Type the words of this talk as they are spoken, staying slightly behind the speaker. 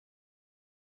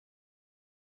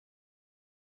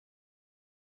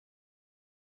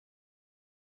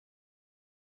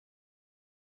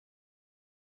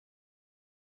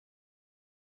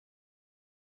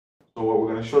So what we're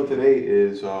going to show today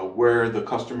is where the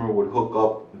customer would hook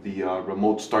up the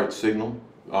remote start signal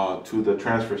to the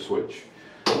transfer switch.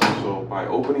 So by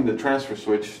opening the transfer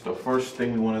switch, the first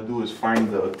thing we want to do is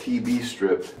find the TB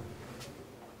strip.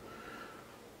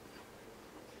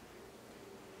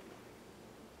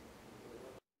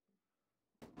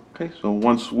 Okay, so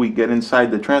once we get inside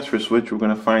the transfer switch, we're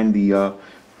going to find the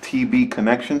TB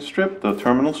connection strip, the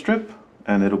terminal strip,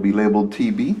 and it'll be labeled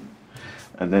TB,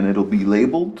 and then it'll be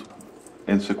labeled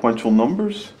in sequential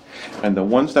numbers, and the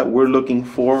ones that we're looking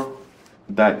for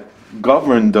that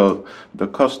govern the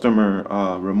customer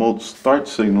remote start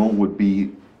signal would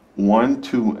be 1,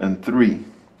 2, and 3.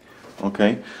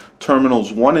 Okay,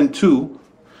 terminals 1 and 2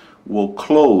 will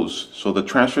close, so the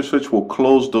transfer switch will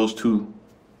close those two,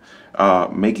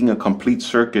 making a complete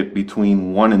circuit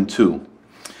between 1 and 2.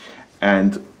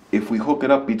 And if we hook it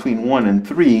up between 1 and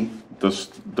 3,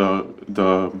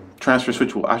 the transfer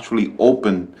switch will actually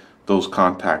open those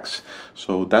contacts.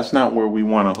 So that's not where we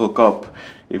want to hook up.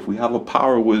 If we have a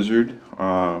power wizard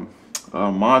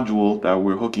module that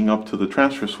we're hooking up to the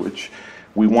transfer switch,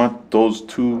 we want those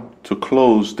two to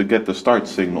close to get the start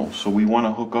signal. So we want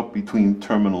to hook up between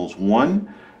terminals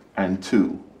 1 and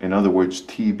 2. In other words,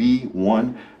 TB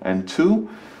 1 and 2.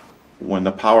 When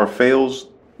the power fails,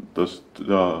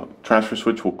 the transfer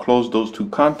switch will close those two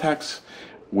contacts,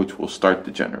 which will start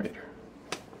the generator.